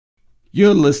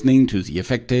You're listening to the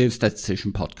Effective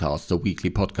Statistician Podcast, a weekly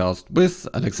podcast with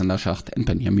Alexander Schacht and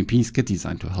Benjamin Pieske,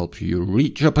 designed to help you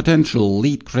reach your potential,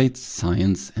 lead great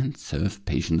science, and serve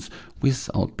patients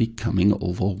without becoming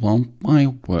overwhelmed by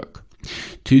work.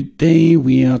 Today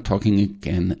we are talking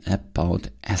again about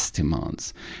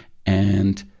Estimands,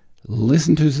 and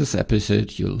listen to this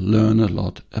episode. You'll learn a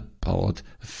lot about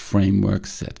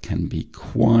frameworks that can be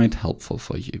quite helpful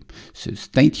for you. So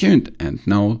stay tuned, and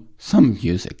now some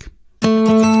music.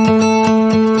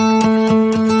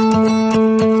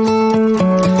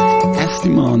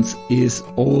 Estimands is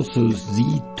also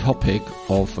the topic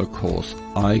of a course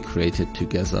I created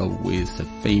together with the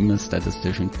famous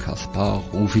statistician Kaspar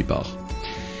Rufibach.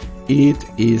 It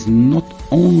is not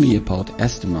only about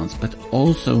Estimands, but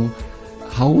also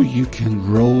how you can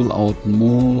roll out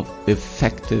more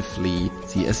effectively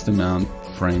the Estimand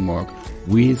framework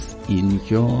within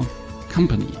your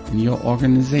company, in your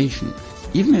organization,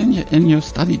 even in your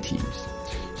study teams.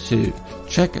 So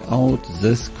check out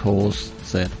this course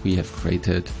that we have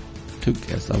created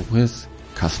together with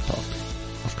Kaspar.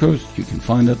 Of course, you can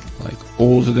find it, like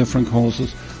all the different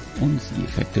courses, on the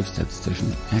Effective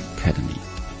Statistician Academy.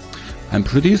 I'm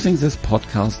producing this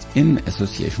podcast in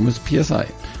association with PSI,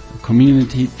 a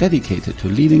community dedicated to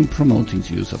leading, promoting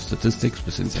the use of statistics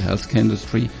within the healthcare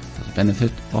industry for the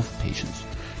benefit of patients.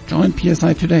 Join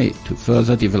PSI today to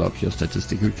further develop your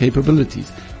statistical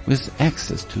capabilities with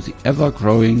access to the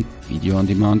ever-growing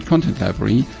video-on-demand content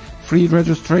library, free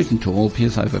registration to all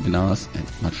PSI webinars, and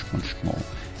much, much more.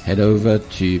 Head over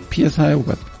to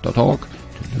psiweb.org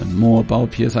to learn more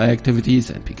about PSI activities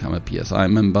and become a PSI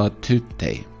member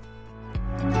today.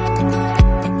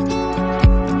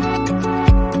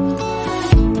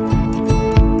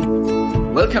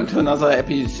 Welcome to another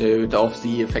episode of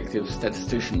The Effective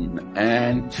Statistician,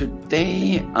 and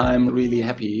today I'm really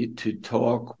happy to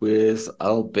talk with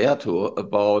Alberto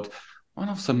about one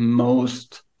of the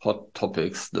most hot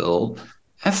topics still,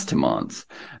 Estimands,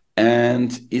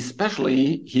 and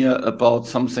especially here about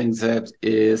something that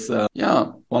is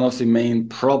one of the main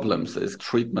problems is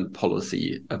treatment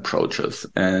policy approaches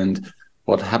and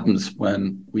what happens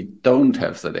when we don't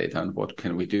have the data and what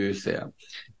can we do there.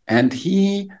 And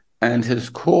he and his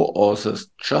co-authors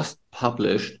just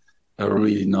published a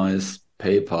really nice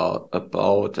paper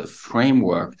about a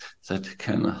framework that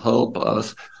can help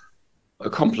us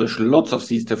accomplish lots of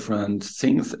these different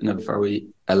things in a very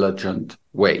elegant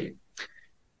way.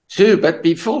 So, but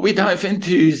before we dive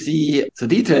into the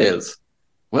details,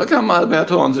 welcome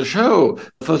Alberto on the show.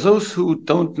 For those who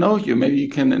don't know you, maybe you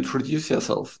can introduce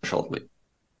yourself shortly.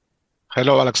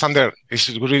 Hello, Alexander. It's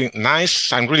really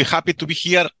nice. I'm really happy to be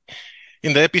here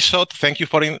in the episode. Thank you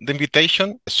for the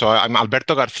invitation. So I'm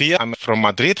Alberto Garcia. I'm from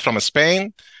Madrid, from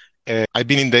Spain. I've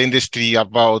been in the industry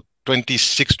about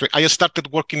 26. I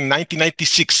started working in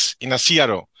 1996 in a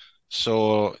CRO.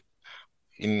 So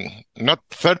in not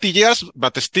 30 years,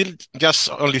 but still just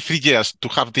only 3 years to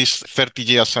have this 30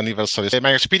 years anniversary.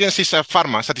 My experience is a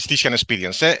pharma statistician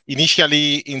experience.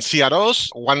 Initially in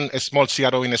CROs, one small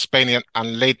CRO in Spain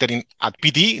and later at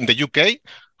PD in the UK.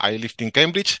 I lived in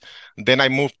Cambridge. Then I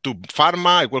moved to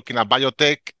pharma. I worked in a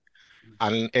biotech.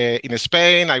 And in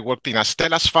Spain, I worked in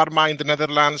Astellas Pharma in the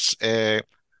Netherlands. And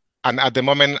at the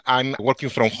moment, I'm working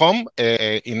from home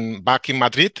back in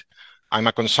Madrid. I'm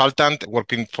a consultant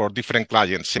working for different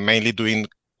clients, mainly doing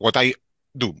what I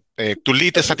do, to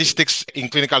lead the statistics in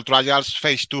clinical trials,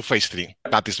 phase 2, phase 3.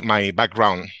 That is my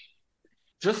background.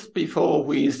 Just before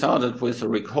we started with the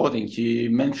recording,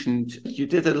 you mentioned you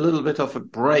did a little bit of a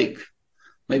break.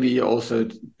 Maybe also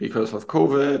because of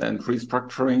COVID and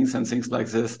restructurings and things like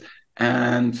this,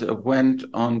 and went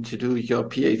on to do your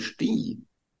PhD.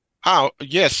 Oh,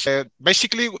 yes.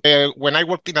 Basically, when I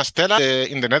worked in Astellas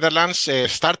in the Netherlands,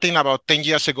 starting about 10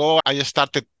 years ago, I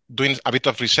started doing a bit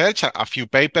of research, a few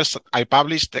papers I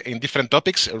published in different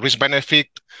topics, risk-benefit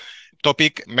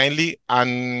topic mainly.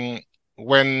 And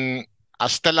when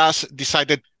Astellas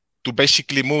decided to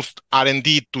basically move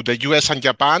R&D to the US and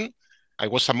Japan, I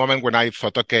was a moment when I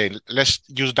thought, okay, let's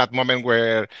use that moment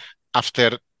where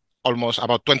after almost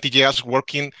about 20 years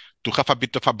working to have a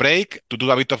bit of a break, to do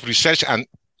a bit of research. And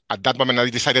at that moment, I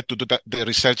decided to do the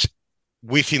research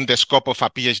within the scope of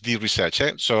a PhD research.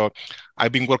 So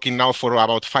I've been working now for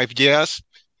about 5 years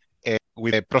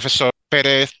with Professor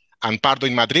Perez and Pardo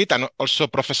in Madrid and also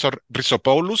Professor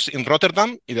Rizopoulos in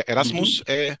Rotterdam, in the Erasmus,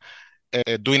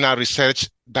 doing a research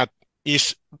that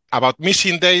is about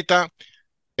missing data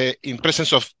in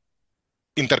presence of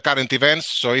intercurrent events,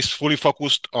 so it's fully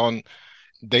focused on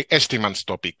the estimands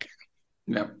topic.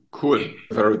 Yeah, cool.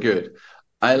 Very good.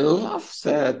 I love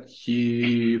that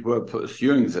you were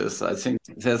pursuing this. I think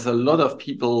there's a lot of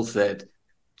people that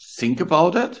think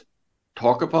about it,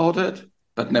 talk about it,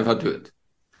 but never do it.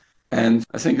 And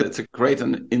I think it's a great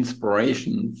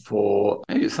inspiration for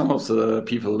maybe some of the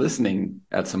people listening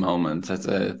at the moment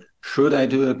that should I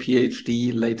do a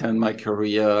PhD later in my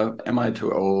career? Am I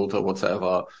too old or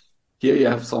whatever? Here you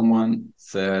have someone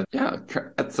that,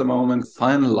 at the moment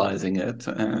finalizing it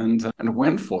and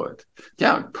went for it.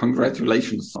 Yeah,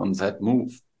 congratulations on that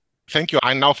move. Thank you.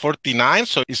 I'm now 49,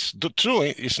 so it's true.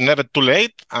 It's never too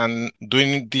late. And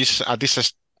doing this at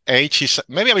this age is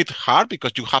maybe a bit hard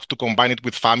because you have to combine it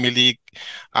with family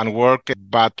and work.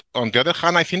 But on the other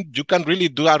hand, I think you can really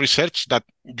do a research that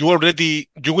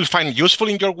you will find useful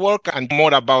in your work and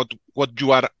more about what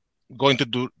you are going to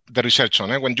do the research on.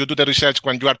 When you do the research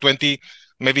when you are 20,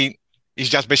 maybe it's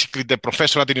just basically the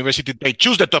professor at the university, they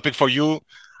choose the topic for you,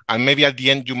 and maybe at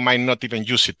the end you might not even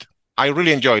use it. I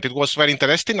really enjoyed it. It was very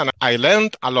interesting, and I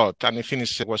learned a lot, and I think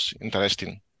it was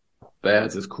interesting.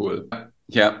 That is cool.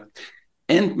 Yeah.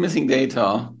 And missing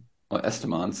data, or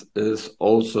estimands, is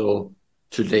also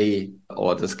today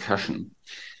our discussion.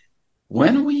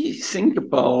 When we think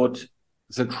about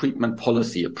the treatment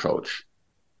policy approach,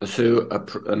 so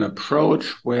an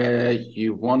approach where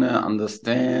you want to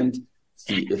understand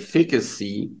the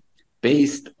efficacy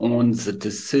based on the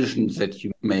decisions that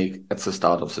you make at the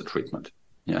start of the treatment.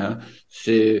 Yeah.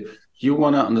 So you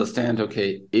want to understand,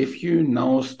 okay, if you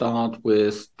now start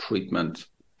with treatment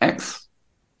X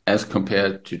as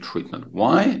compared to treatment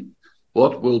Y,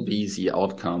 what will be the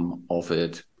outcome of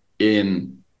it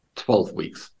in 12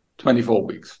 weeks, 24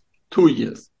 weeks, 2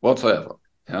 years, whatsoever?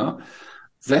 Yeah.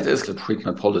 That is the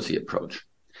treatment policy approach.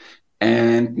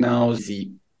 And now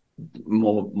the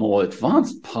more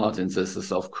advanced part in this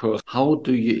is, of course, how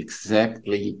do you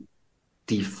exactly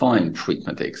define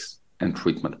treatment X and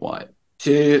treatment Y?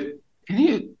 So can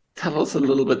you tell us a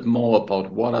little bit more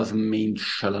about what are the main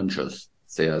challenges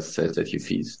there that you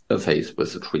face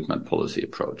with the treatment policy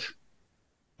approach?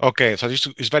 Okay, so this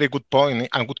is a very good point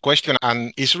and good question.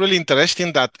 And it's really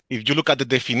interesting that if you look at the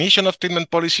definition of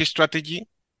treatment policy strategy,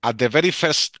 at the very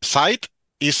first site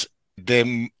is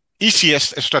the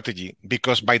easiest strategy,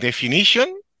 because by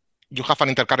definition, you have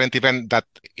an intercurrent event that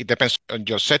it depends on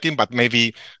your setting, but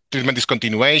maybe treatment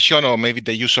discontinuation or maybe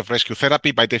the use of rescue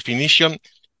therapy. By definition,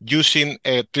 using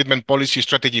a treatment policy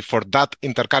strategy for that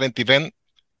intercurrent event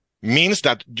means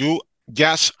that you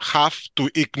just have to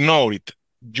ignore it.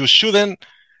 You shouldn't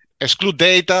exclude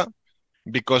data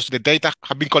because the data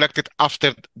have been collected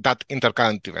after that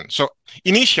intercurrent event. So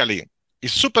initially,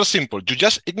 it's super simple. You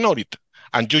just ignore it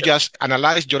and you just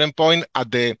analyze your endpoint at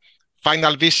the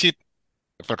final visit,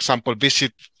 for example,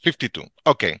 visit 52.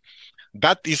 Okay,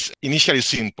 that is initially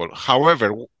simple.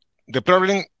 However, the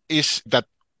problem is that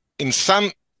in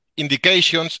some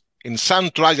indications, in some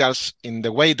trials, in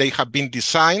the way they have been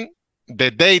designed,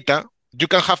 the data, you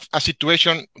can have a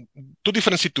situation, 2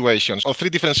 different situations or 3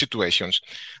 different situations.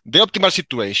 The optimal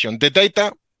situation, the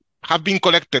data have been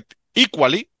collected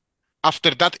equally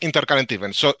after that intercurrent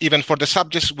event. So even for the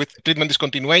subjects with treatment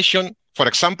discontinuation, for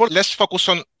example, let's focus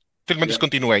on treatment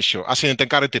discontinuation as an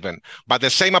intercurrent event, but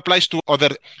the same applies to other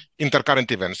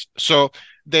intercurrent events. So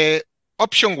the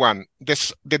option 1,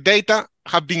 the data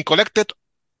have been collected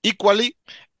equally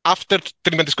after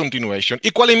treatment discontinuation.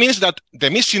 Equally means that the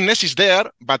missingness is there,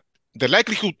 but the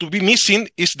likelihood to be missing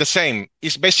is the same.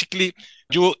 It's basically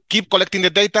you keep collecting the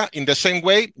data in the same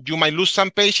way. You might lose some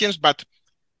patients, but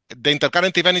the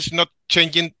intercurrent event is not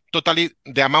changing totally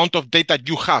the amount of data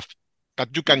you have that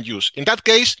you can use. In that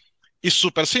case, it's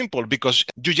super simple because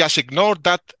you just ignore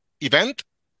that event,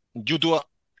 you do,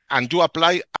 and you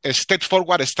apply a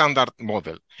straightforward standard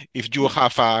model. If you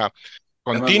have a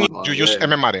continue, you use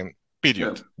MMRM,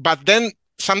 period. Yeah. But then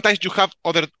sometimes you have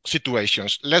other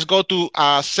situations. Let's go to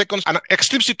an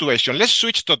extreme situation. Let's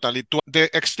switch totally to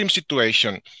the extreme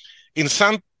situation. In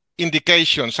some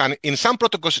indications and in some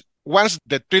protocols, once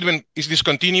the treatment is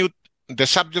discontinued, the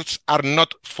subjects are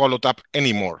not followed up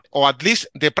anymore, or at least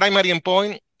the primary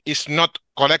endpoint is not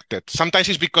collected. Sometimes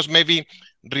it's because maybe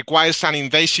requires an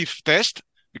invasive test,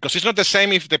 because it's not the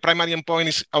same if the primary endpoint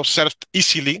is observed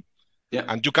easily. Yeah.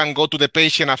 And you can go to the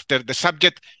patient after the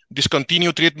subject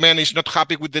discontinued treatment, is not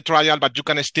happy with the trial, but you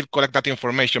can still collect that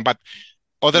information. But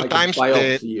other times, a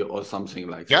biopsy or something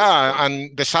like that. Yeah,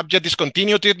 and the subject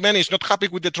discontinued treatment, is not happy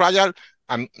with the trial,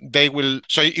 and they will.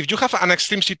 So if you have an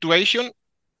extreme situation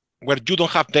where you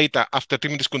don't have data after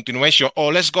treatment discontinuation,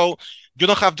 or let's go, you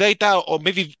don't have data, or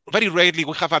maybe very rarely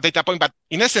we have a data point, but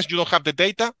in essence, you don't have the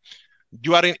data,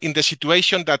 you are in the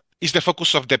situation that is the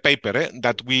focus of the paper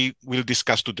that we will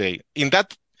discuss today. In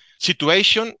that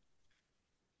situation,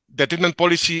 the treatment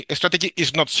policy strategy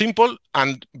is not simple,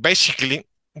 and basically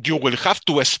you will have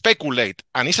to speculate,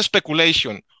 and it's a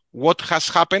speculation what has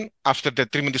happened after the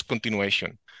treatment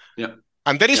discontinuation. Yeah.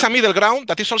 And there is a middle ground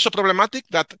that is also problematic,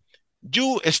 that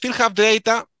you still have the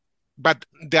data, but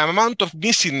the amount of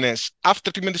missingness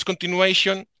after treatment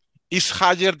discontinuation is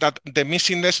higher than the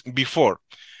missingness before.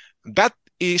 That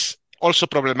is also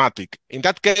problematic. In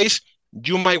that case,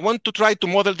 you might want to try to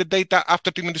model the data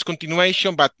after treatment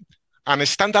discontinuation, but a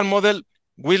standard model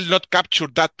will not capture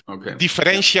that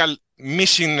differential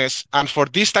missingness. And for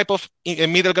this type of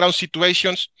middle ground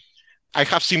situations, I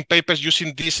have seen papers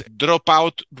using this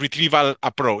dropout retrieval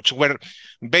approach, where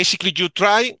basically you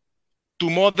try to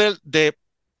model the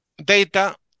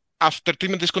data after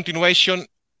treatment discontinuation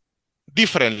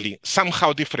differently,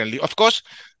 somehow differently. Of course,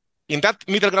 in that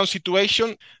middle ground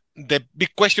situation, the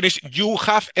big question is, you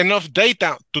have enough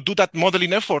data to do that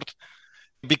modeling effort?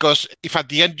 Because if at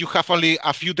the end you have only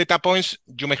a few data points,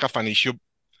 you may have an issue.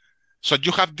 So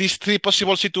you have these three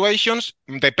possible situations.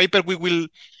 The paper we will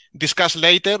discuss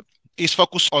later is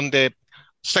focused on the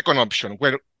second option,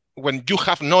 where when you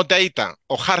have no data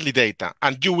or hardly data,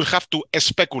 and you will have to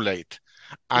speculate.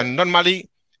 And normally,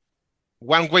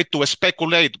 one way to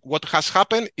speculate what has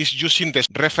happened is using the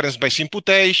reference-based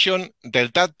imputation,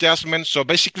 delta adjustment. So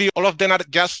basically, all of them are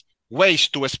just ways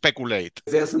to speculate.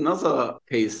 There's another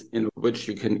case in which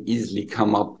you can easily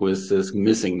come up with this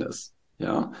missingness.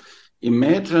 Yeah.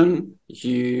 Imagine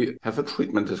you have a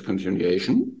treatment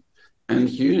discontinuation, and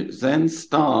you then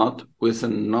start with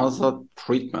another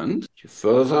treatment. You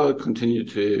further continue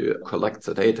to collect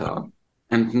the data.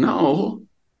 And now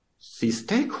the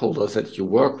stakeholders that you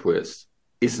work with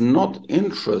is not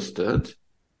interested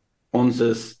on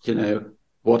this,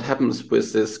 what happens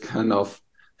with this kind of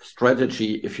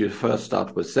strategy. If you first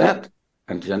start with that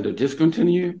and then to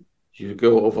discontinue, you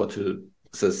go over to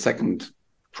the second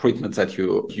treatment that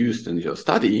you used in your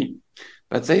study.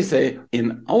 But they say,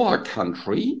 in our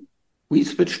country, we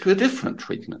switch to a different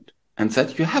treatment, and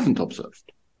that you haven't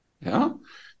observed. Yeah.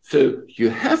 So you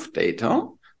have data,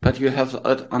 but you have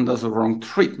it under the wrong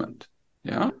treatment.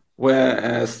 Yeah.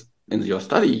 Whereas in your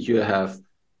study, you have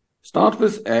start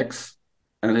with X,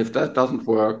 and if that doesn't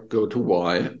work, go to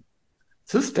Y.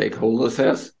 The stakeholder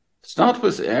says, start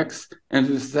with X, and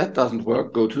if that doesn't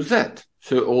work, go to Z.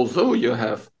 So although you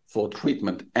have for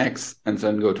treatment X and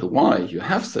then go to Y, you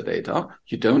have the data,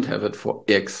 you don't have it for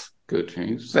X, go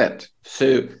to Z.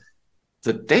 So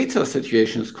the data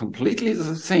situation is completely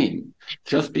the same,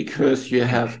 just because you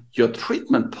have your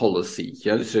treatment policy.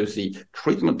 Yeah? So the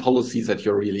treatment policy that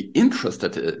you're really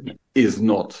interested in is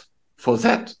not for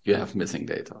that. You have missing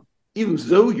data. Even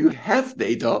though you have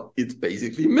data, it's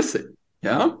basically missing.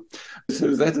 Yeah.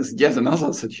 So that is yet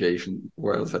another situation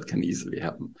where that can easily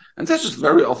happen. And that is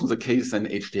very often the case in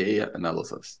HTA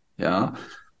analysis. Yeah.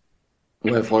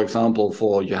 Where, for example,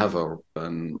 you have a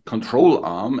control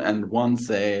arm, and once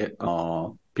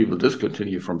people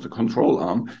discontinue from the control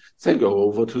arm, they go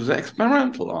over to the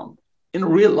experimental arm. In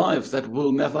real life, that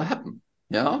will never happen.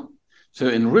 Yeah. So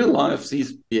in real life, the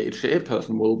HTA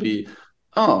person will be,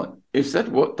 if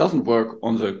that doesn't work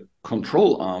on the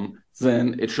control arm,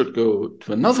 then it should go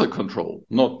to another control,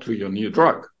 not to your new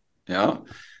drug. Yeah.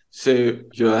 So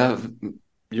you are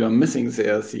missing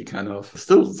there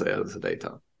the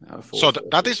data. So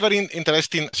that is very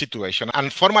interesting situation.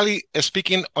 And formally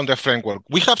speaking on the framework,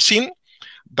 we have seen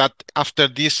that after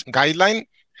this guideline,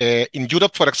 in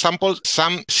Europe, for example,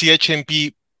 some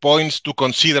CHMP points to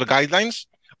consider guidelines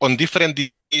on different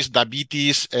diseases,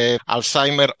 diabetes,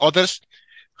 Alzheimer, others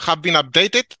have been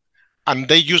updated, and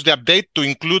they use the update to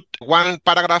include one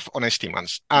paragraph on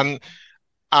Estimands. And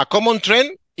a common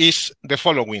trend is the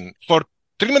following. For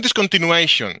treatment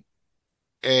discontinuation,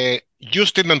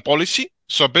 use treatment policy.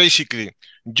 So basically,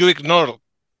 you ignore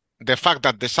the fact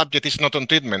that the subject is not on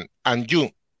treatment and you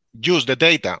use the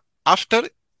data after.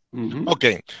 Mm-hmm.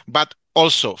 Okay. But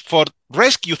also for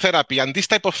rescue therapy and this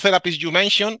type of therapies you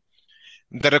mentioned,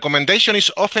 the recommendation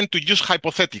is often to use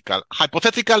hypothetical.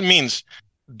 Hypothetical means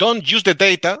don't use the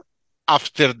data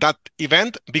after that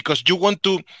event, because you want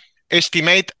to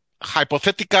estimate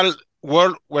hypothetical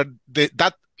world where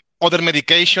that other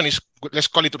medication is, let's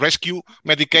call it rescue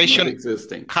medication,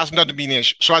 has not been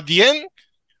used. So at the end,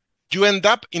 you end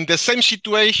up in the same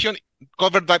situation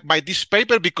covered by this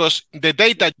paper, because the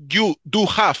data you do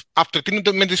have after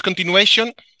treatment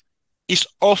discontinuation is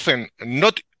often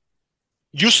not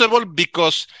usable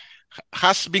because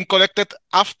has been collected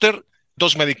after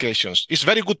those medications. It's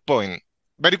very good point.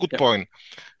 Very good point.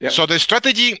 Yeah. So the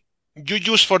strategy you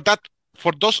use for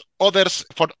those other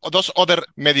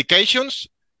medications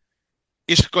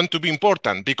is going to be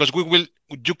important because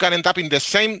you can end up in the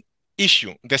same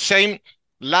issue, the same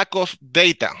lack of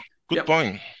data. Good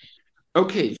point.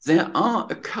 Okay, there are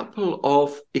a couple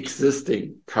of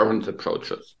existing current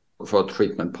approaches for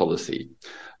treatment policy.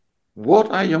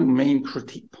 What are your main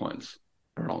critique points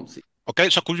around these? Okay,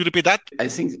 so could you repeat that? I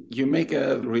think you make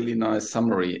a really nice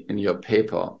summary in your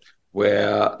paper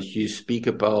where you speak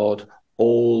about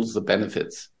all the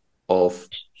benefits of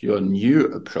your new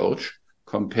approach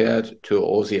compared to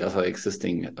all the other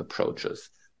existing approaches.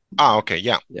 Okay,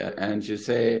 yeah. Yeah, and you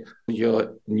say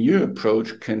your new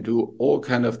approach can do all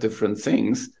kind of different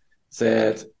things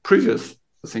that previous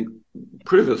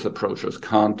approaches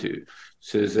can't do.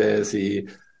 So there's the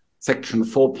section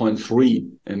 4.3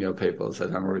 in your paper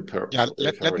that I'm referring. Yeah,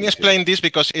 let me explain this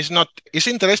because it's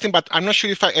interesting, but I'm not sure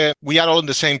if we are all on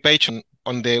the same page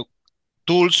on the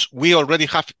tools we already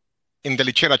have in the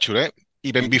literature,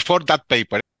 even before that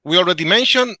paper. We already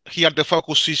mentioned here the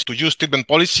focus is to use treatment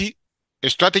policy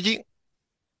strategy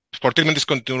for treatment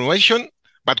discontinuation,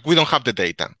 but we don't have the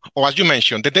data. Or as you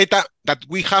mentioned, the data that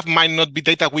we have might not be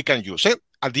data we can use.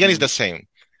 At the end, it's the same.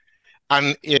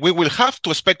 And we will have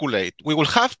to speculate. We will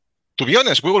have, to be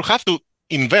honest, we will have to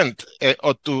invent and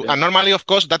normally, of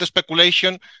course, that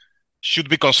speculation should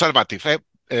be conservative.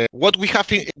 What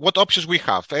options we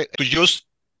have to use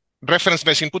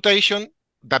reference-based imputation,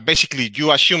 that basically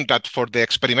you assume that for the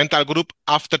experimental group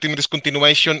after treatment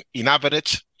discontinuation, in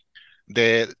average,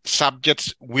 the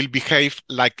subjects will behave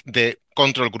like the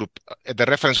control group, the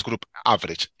reference group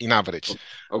average, in average.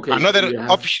 Okay. Another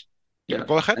option. Yeah.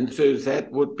 Go ahead. And so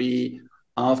that would be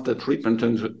after treatment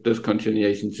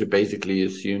discontinuation to basically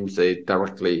assume they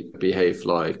directly behave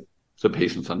like the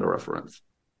patients under reference.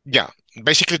 Yeah.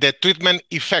 Basically, the treatment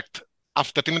effect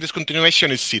after treatment discontinuation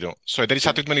is zero. So there is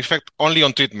a treatment effect only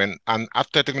on treatment, and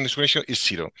after treatment discontinuation is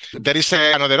zero. There is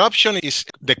another option, is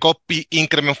the copy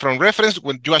increment from reference,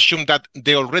 when you assume that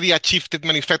they already achieved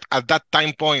treatment effect at that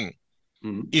time point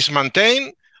is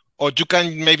maintained, or you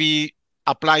can maybe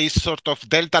apply sort of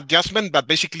delta adjustment, but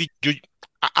basically you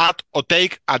add or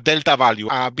take a delta value,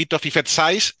 a bit of effect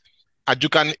size, and you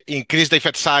can increase the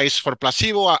effect size for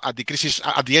placebo, decreases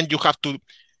at the end you have to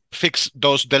fix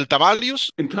those delta values.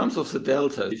 In terms of the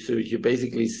delta, so you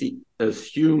basically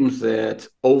assume that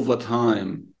over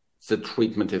time the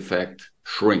treatment effect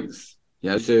shrinks.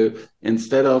 Yeah. So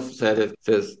instead of that it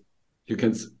says, you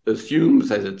can assume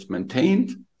that it's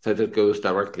maintained, that it goes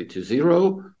directly to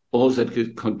zero, or that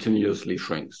it continuously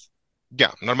shrinks.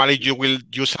 Yeah, normally you will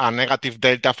use a negative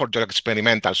delta for your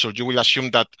experimental. So you will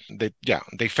assume that the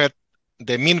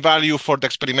mean value for the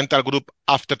experimental group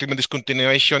after treatment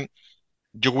discontinuation,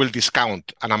 you will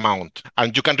discount an amount,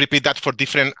 and you can repeat that for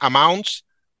different amounts,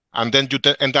 and then you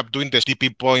end up doing the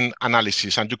DP point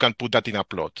analysis, and you can put that in a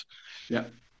plot. Yeah.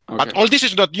 Okay. But all this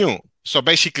is not new. So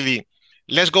basically,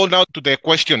 let's go now to your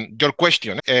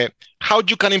question. How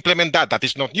you can implement that? That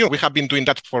is not new. We have been doing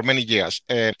that for many years.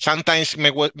 Sometimes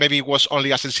maybe it was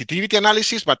only a sensitivity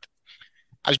analysis, but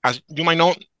as you might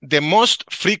know, the most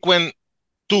frequent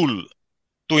tool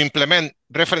to implement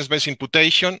reference-based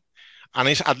imputation, and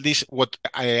it's at least what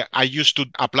I used to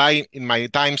apply in my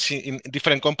times in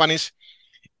different companies,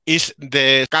 is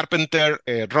the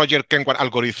Carpenter-Roger-Kenward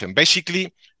algorithm.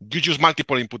 Basically, you use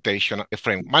multiple imputation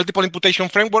framework. Multiple imputation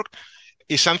framework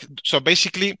is something. So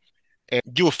basically,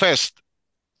 you first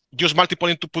use multiple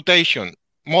imputation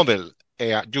model,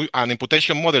 an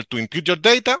imputation model to impute your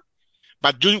data,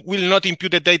 but you will not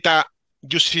impute the data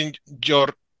using your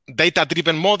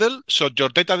data-driven model. So your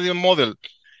data-driven model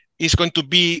is going to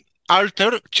be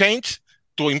changed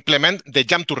to implement the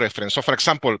jump to reference. So for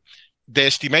example, the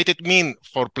estimated mean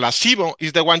for placebo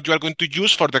is the one you are going to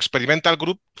use for the experimental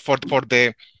group for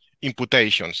the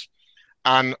imputations.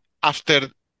 And after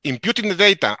imputing the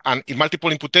data, and in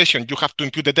multiple imputation, you have to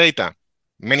impute the data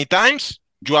many times,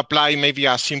 you apply maybe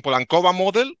a simple ANCOVA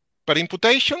model per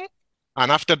imputation.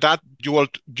 And after that,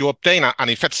 you obtain an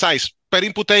effect size per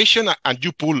imputation, and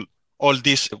you pull all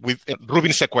this with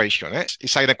Rubin's equation.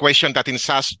 It's an equation that in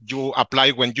SAS you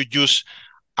apply when you use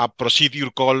a procedure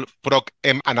called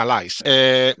proc-M analyze.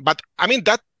 But I mean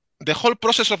that the whole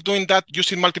process of doing that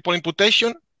using multiple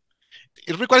imputation,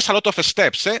 it requires a lot of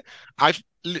steps.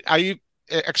 I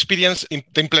experienced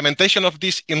the implementation of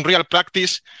this in real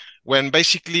practice when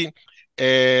basically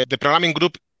the programming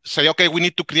group say, okay, we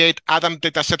need to create Adam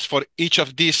data sets for each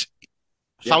of these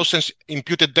thousands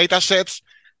imputed data sets.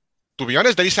 To be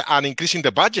honest, there is an increase in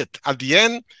the budget. At the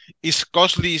end, it's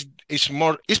costly,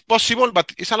 it's possible,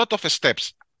 but it's a lot of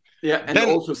steps. Yeah, and then,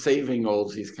 also saving all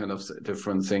these kind of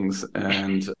different things.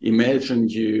 And imagine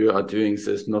you are doing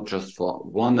this not just for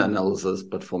one analysis,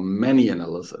 but for many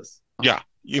analyses. Yeah,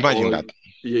 imagine that.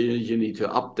 you need to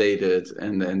update it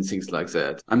and things like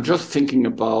that. I'm just thinking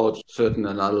about certain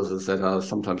analyses that are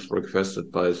sometimes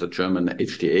requested by the German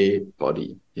HTA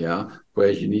body,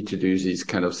 where you need to do these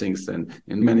kind of things then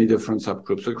in many different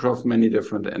subgroups across many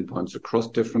different endpoints, across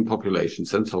different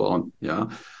populations and so on,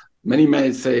 Many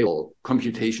may say, well,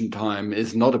 computation time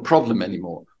is not a problem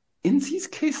anymore. In these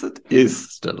cases, it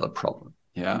is still a problem,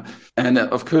 And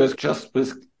of course, just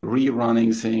with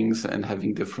rerunning things and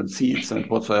having different seeds and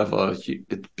whatsoever,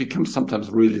 it becomes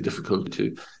sometimes really difficult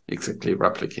to exactly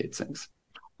replicate things.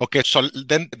 Okay, so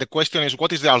then the question is,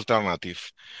 what is the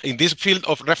alternative? In this field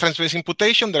of reference-based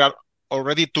imputation, there are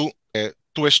already two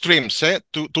streams,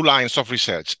 two lines of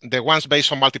research. The ones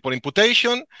based on multiple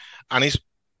imputation, and is,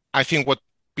 I think, what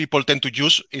people tend to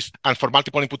use is, and for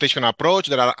multiple imputation approach,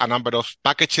 there are a number of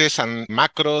packages and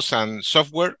macros and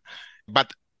software,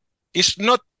 but it's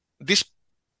not, this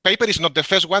paper is not the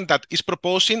first one that is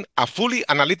proposing a fully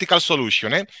analytical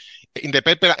solution. In the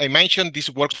paper, I mentioned this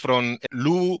work from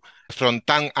Lu, from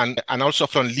Tang, and also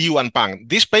from Liu and Pang.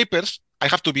 These papers, I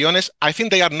have to be honest, I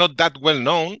think they are not that well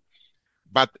known,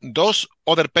 but those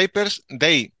other papers,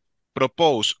 they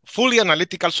propose fully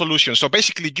analytical solutions. So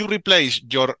basically, you replace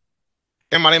your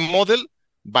MRM model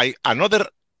by another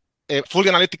fully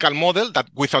analytical model that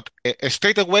without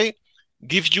straight away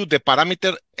gives you the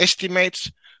parameter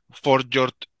estimates for your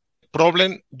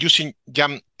problem using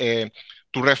YAM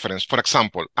to reference, for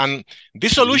example. And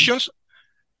these solutions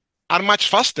are much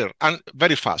faster and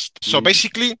very fast. So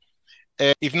basically,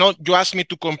 if not, you ask me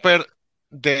to compare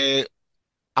the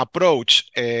approach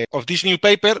of this new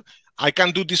paper, I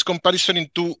can do this comparison in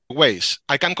two ways.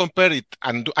 I can compare it,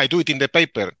 and I do it in the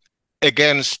paper,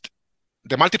 against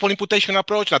the multiple imputation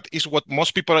approach, that is what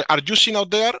most people are using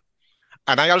out there.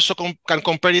 And I also can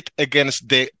compare it against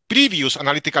the previous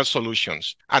analytical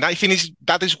solutions. And I think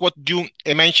that is what you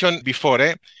mentioned before,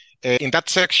 in that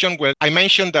section where I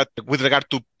mentioned that with regard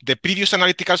to the previous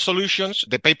analytical solutions,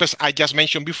 the papers I just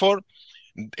mentioned before,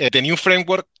 the new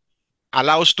framework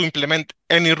allows to implement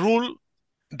any rule.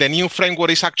 The new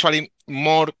framework is actually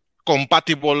more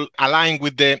compatible, aligned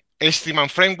with the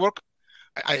Estimands framework.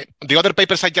 The other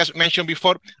papers I just mentioned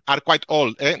before are quite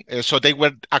old, so they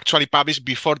were actually published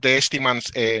before the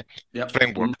Estimands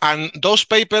framework. And those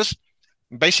papers,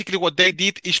 basically what they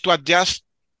did is to adjust,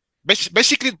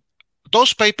 basically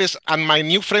those papers and my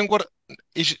new framework,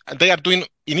 they are doing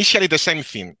initially the same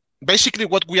thing. Basically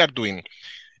what we are doing,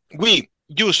 we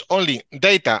use only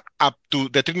data up to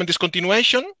the treatment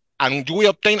discontinuation, and we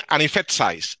obtain an effect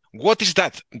size. What is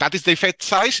that? That is the effect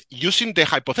size using the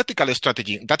hypothetical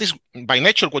strategy. That is by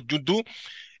nature what you do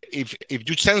if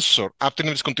you censor after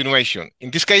discontinuation. In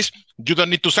this case, you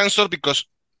don't need to censor because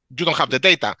you don't have the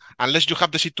data, unless you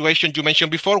have the situation you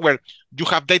mentioned before where you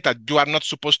have data you are not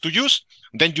supposed to use,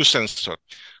 then you censor.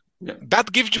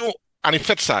 That gives you an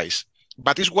effect size,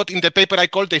 but it's what in the paper I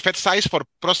call the effect size for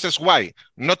process Y,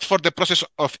 not for the process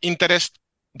of interest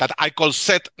that I call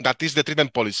set, that is the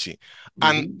treatment policy.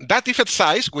 And that effect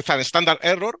size with a standard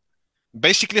error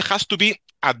basically has to be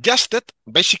adjusted.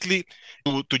 Basically,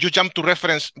 to you jump to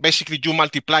reference, basically you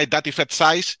multiply that effect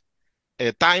size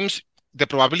times the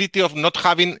probability of not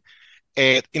having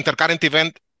an intercurrent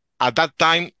event at that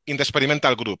time in the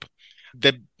experimental group.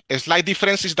 The slight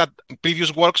difference is that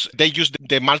previous works, they used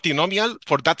the multinomial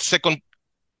for that second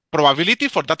probability,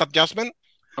 for that adjustment.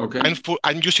 Okay.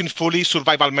 I'm using fully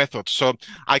survival methods, so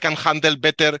I can handle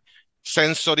better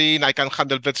censoring, I can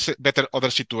handle better other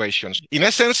situations. In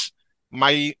essence,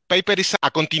 my paper is a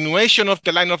continuation of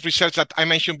the line of research that I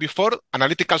mentioned before,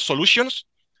 analytical solutions,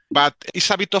 but it's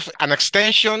a bit of an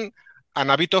extension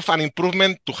and a bit of an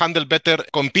improvement to handle better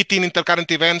competing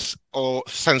intercurrent events or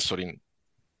censoring.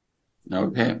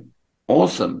 Okay,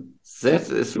 awesome. That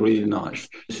is really nice.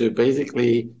 So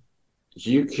basically,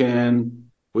 you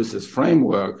can, with this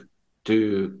framework,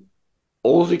 do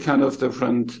all the kind of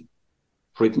different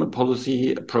treatment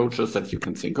policy approaches that you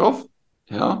can think of,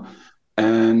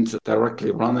 and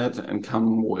directly run it and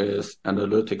come with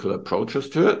analytical approaches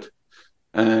to it,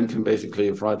 and can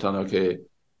basically write down, okay,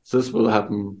 this will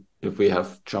happen if we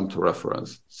have jump to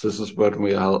reference. This is what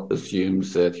we assume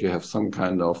that you have some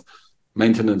kind of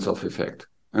maintenance of effect.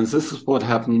 And this is what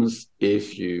happens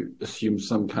if you assume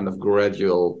some kind of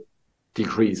gradual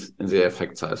decrease in the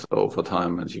effect size over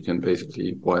time. And you can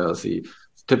basically, via the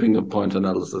tipping point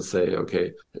analysis, say,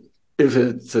 okay, if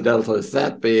the delta is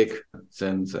that big,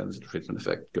 then the treatment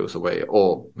effect goes away.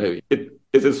 Or maybe it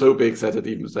is so big that it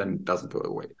even then doesn't go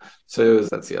away. So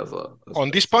that's the other. On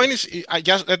this point,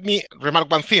 let me remark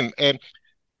one thing.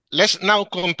 Let's now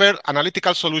compare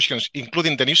analytical solutions,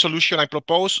 including the new solution I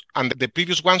propose and the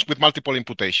previous ones with multiple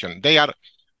imputation. They are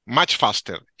much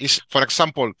faster. Is, for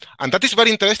example, and that is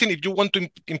very interesting if you want to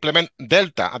implement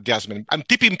delta adjustment and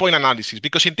tipping point analysis,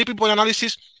 because in tipping point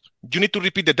analysis, you need to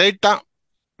repeat the data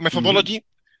methodology,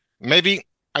 maybe,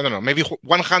 I don't know, maybe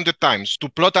 100 times to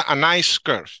plot a nice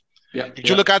curve. If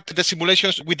you look at the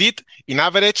simulations we did, in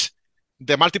average,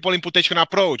 the multiple imputation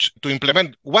approach to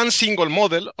implement one single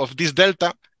model of this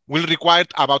delta will require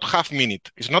about half minute.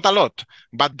 It's not a lot,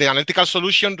 but the analytical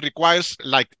solution requires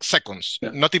like seconds,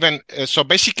 not even. So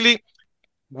basically,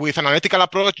 with an analytical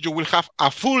approach, you will have a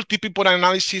full tipping point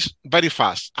analysis very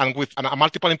fast. And with a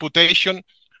multiple imputation,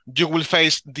 you will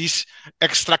face this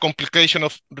extra complication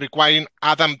of requiring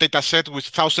Adam data set with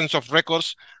thousands of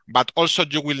records, but also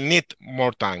you will need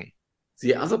more time.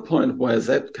 The other point where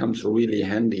that comes really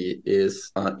handy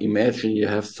is imagine you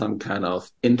have some kind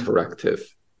of interactive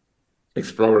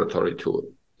exploratory tool,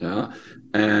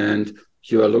 and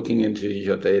you are looking into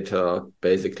your data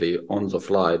basically on the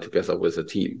fly together with a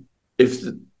team. If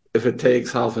it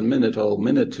takes half a minute or a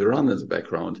minute to run in the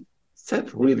background,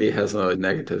 that really has a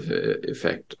negative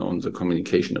effect on the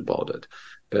communication about it.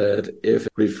 But if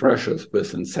it refreshes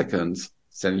within seconds,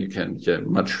 then you can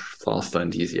much faster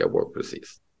and easier work with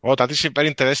these. Oh, that is a very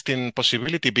interesting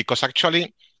possibility, because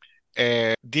actually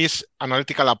this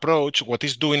analytical approach, what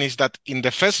it's doing is that in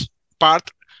the first part,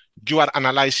 you are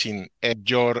analyzing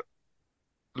your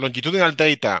longitudinal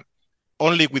data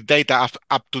only with data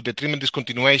up to the treatment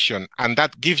discontinuation, and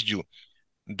that gives you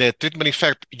the treatment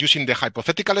effect using the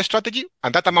hypothetical strategy,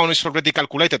 and that amount is already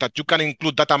calculated, that you can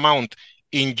include that amount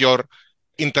in your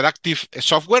interactive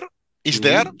software is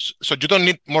there, so you don't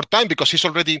need more time because it's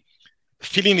already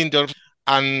filling in there.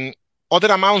 And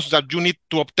other amounts that you need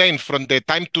to obtain from the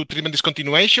time to treatment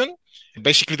discontinuation,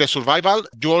 basically the survival,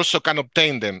 you also can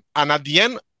obtain them. And at the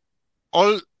end,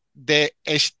 all the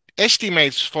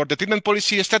estimates for the treatment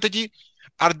policy strategy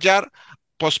are just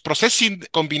post-processing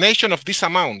combination of these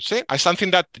amounts. As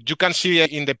something that you can see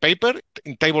in the paper,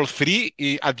 in table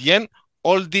 3, at the end,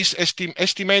 all these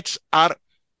estimates are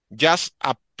just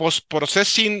a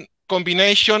post-processing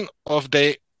combination of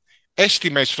the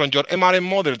estimates from your MRM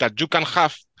model that you can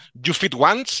have, you fit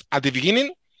once at the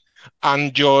beginning,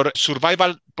 and your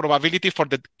survival probability for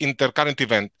the intercurrent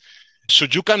event. So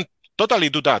you can totally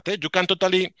do that. You can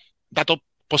totally, that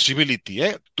possibility,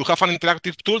 to have an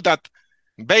interactive tool that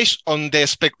based on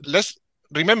the let's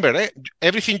remember,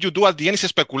 everything you do at the end is a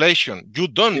speculation. You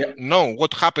don't know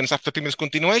what happens after treatment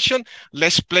discontinuation.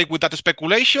 Let's play with that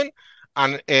speculation,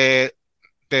 and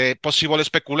the possible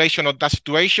speculation of that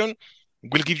situation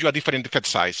will give you a different effect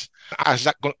size. As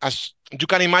you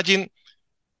can imagine,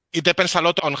 it depends a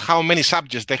lot on how many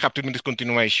subjects they have treatment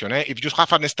discontinuation. If you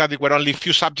have a study where only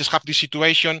few subjects have this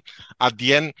situation, at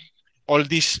the end, all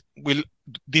these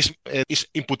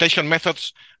imputation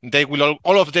methods, they will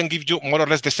all of them give you more or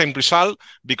less the same result,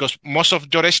 because most of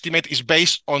your estimate is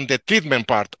based on the treatment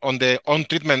part, on the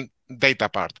on-treatment data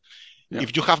part.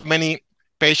 If you have many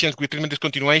patients with treatment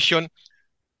discontinuation,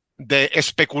 the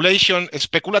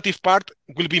speculative part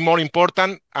will be more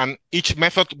important, and each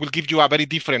method will give you a very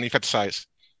different effect size.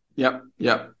 Yeah.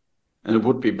 And it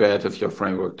would be bad if your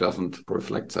framework doesn't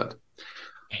reflect that.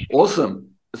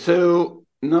 Awesome. So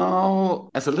now,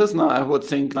 as a listener, I would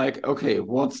think like, okay,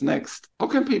 what's next? How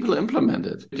can people implement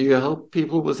it? Do you help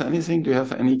people with anything? Do you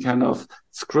have any kind of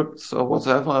scripts or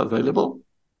whatever available?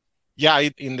 Yeah,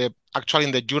 in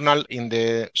the journal, in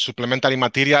the supplementary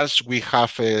materials, we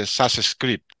have a SAS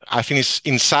script. I think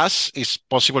in SAS it's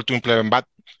possible to implement, but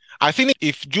I think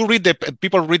if you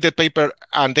people read the paper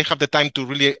and they have the time to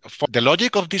really follow the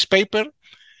logic of this paper,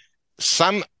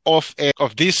 some of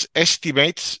these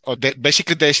estimates, or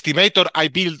basically the estimator I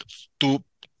built to,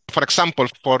 for example,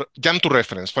 for jump to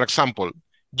reference, for example,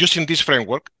 using this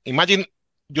framework, imagine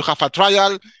you have a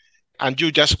trial and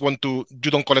you just you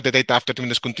don't collect the data after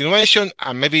treatment discontinuation,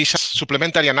 and maybe it's a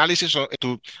supplementary analysis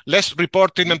to let's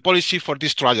report treatment policy for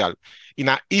this trial in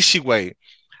an easy way.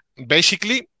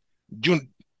 Basically, you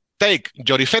take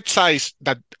your effect size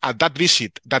that at that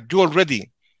visit that you already,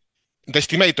 the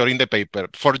estimator in the paper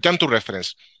for jump to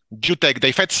reference, you take the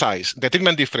effect size, the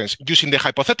treatment difference using the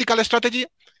hypothetical strategy.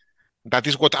 That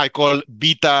is what I call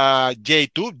beta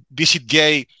J2, visit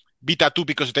J beta 2,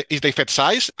 because it's the effect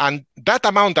size. And that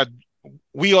amount that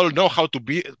we all know how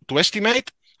to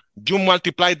estimate, you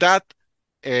multiply that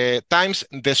times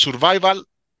the survival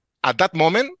at that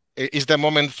moment, is the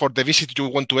moment for the visit you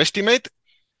want to estimate,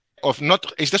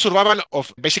 is the survival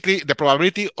of basically the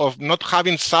probability of not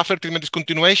having suffered treatment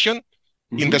discontinuation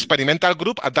in the experimental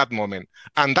group at that moment.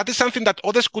 And that is something that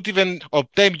others could even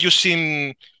obtain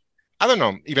using, I don't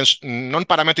know, even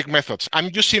non-parametric methods.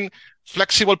 I'm using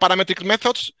flexible parametric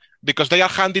methods, because they are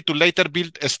handy to later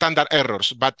build standard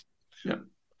errors. But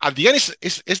at the end,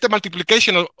 it's the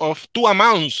multiplication of two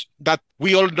amounts that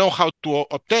we all know how to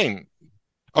obtain.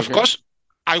 Of course,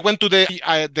 I went to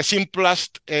the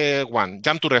simplest one,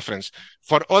 jump to reference.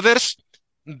 For others,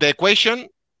 the equation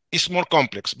is more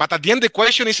complex. But at the end, the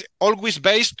equation is always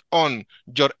based on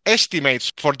your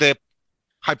estimates for the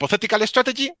hypothetical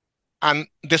strategy and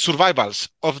the survivals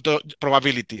of the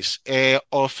probabilities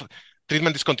of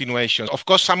treatment discontinuation. Of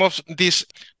course, some of these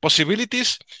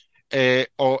possibilities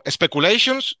or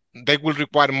speculations, they will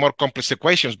require more complex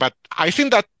equations. But I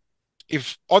think that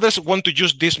if others want to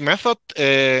use this method,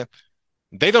 they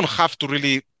don't have to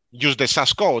really use the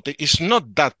SAS code. It's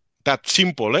not that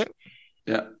simple.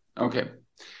 Yeah, okay.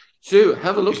 So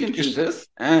have a look into this,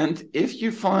 and if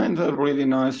you find a really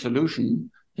nice solution,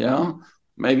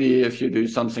 maybe if you do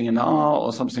something in R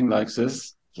or something like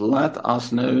this, let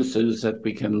us know so that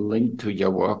we can link to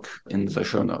your work in the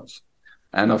show notes.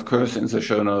 And of course, in the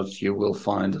show notes, you will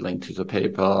find a link to the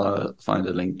paper, find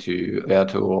a link to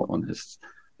Alberto on his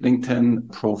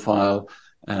LinkedIn profile,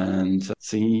 and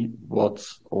see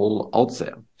what's all out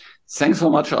there. Thanks so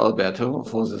much, Alberto,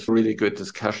 for this really good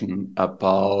discussion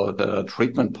about the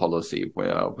treatment policy,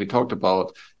 where we talked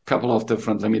about a couple of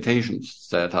different limitations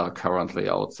that are currently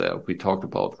out there. We talked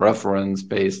about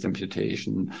reference-based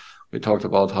imputation. We talked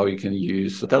about how you can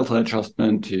use delta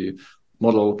adjustment to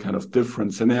model kind of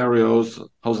different scenarios,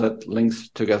 how that links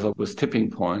together with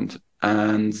tipping point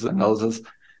and analysis.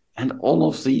 And all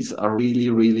of these are really,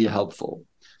 really helpful.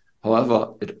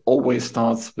 However, it always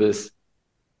starts with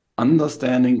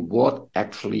understanding what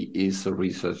actually is the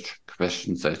research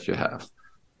questions that you have.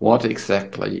 What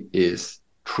exactly is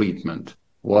treatment?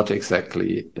 What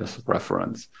exactly is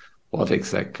reference? What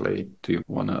exactly do you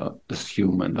want to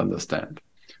assume and understand?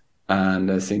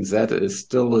 And I think that is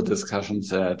still a discussion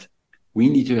that we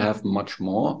need to have much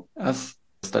more as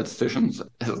statisticians,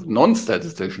 as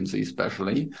non-statisticians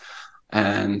especially,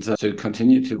 and to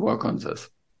continue to work on this.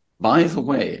 By the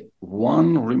way,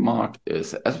 one remark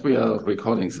is, as we are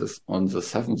recording this on the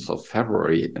 7th of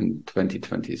February in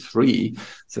 2023,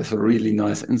 there's a really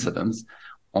nice incident.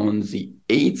 On the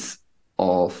 8th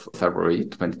of February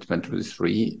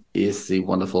 2023 is the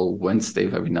wonderful Wednesday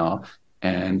webinar.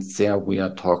 And there we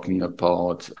are talking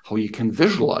about how you can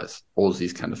visualize all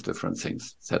these kind of different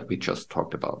things that we just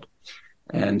talked about.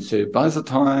 And so by the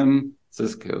time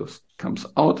this comes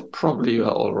out, probably you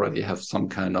already have some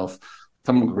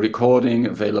recording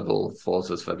available for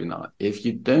this webinar. If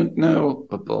you don't know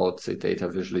about the data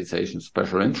visualization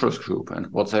special interest group and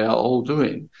what they are all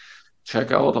doing,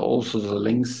 check out also the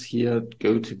links here.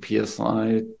 Go to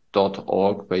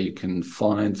psi.org, where you can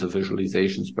find the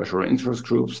visualization special interest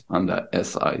groups under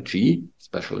SIG,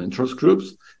 special interest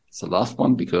groups. It's the last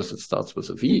one because it starts with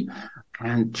a V.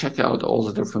 And check out all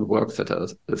the different work that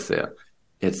is there.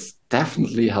 It's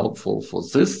definitely helpful for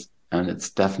this, and it's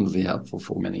definitely helpful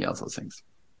for many other things.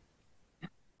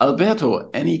 Alberto,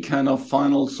 any kind of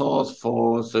final thoughts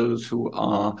for those who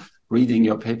are reading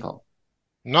your paper?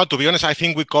 No, to be honest, I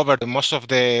think we covered most of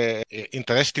the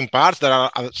interesting parts. There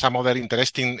are some other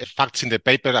interesting facts in the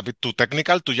paper, a bit too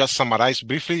technical. To just summarize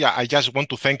briefly, I just want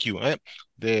to thank you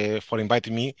for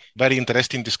inviting me. Very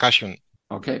interesting discussion.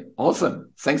 Okay,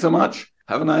 awesome. Thanks so much.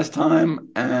 Have a nice time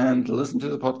and listen to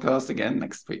the podcast again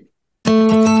next week.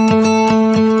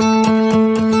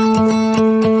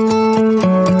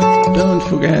 Don't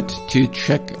forget to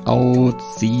check out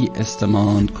the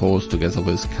Estimands course together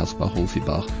with Kaspar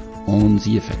Rofibach on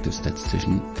the Effective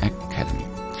Statistician Academy.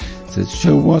 This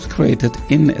show was created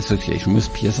in association with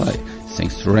PSI.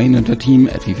 Thanks to Rain and her team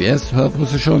at VVS for help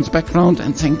with the show's background,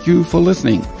 and thank you for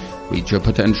listening. Reach your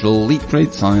potential, lead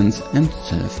great science, and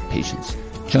serve patients.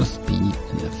 Just be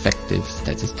an effective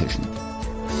statistician.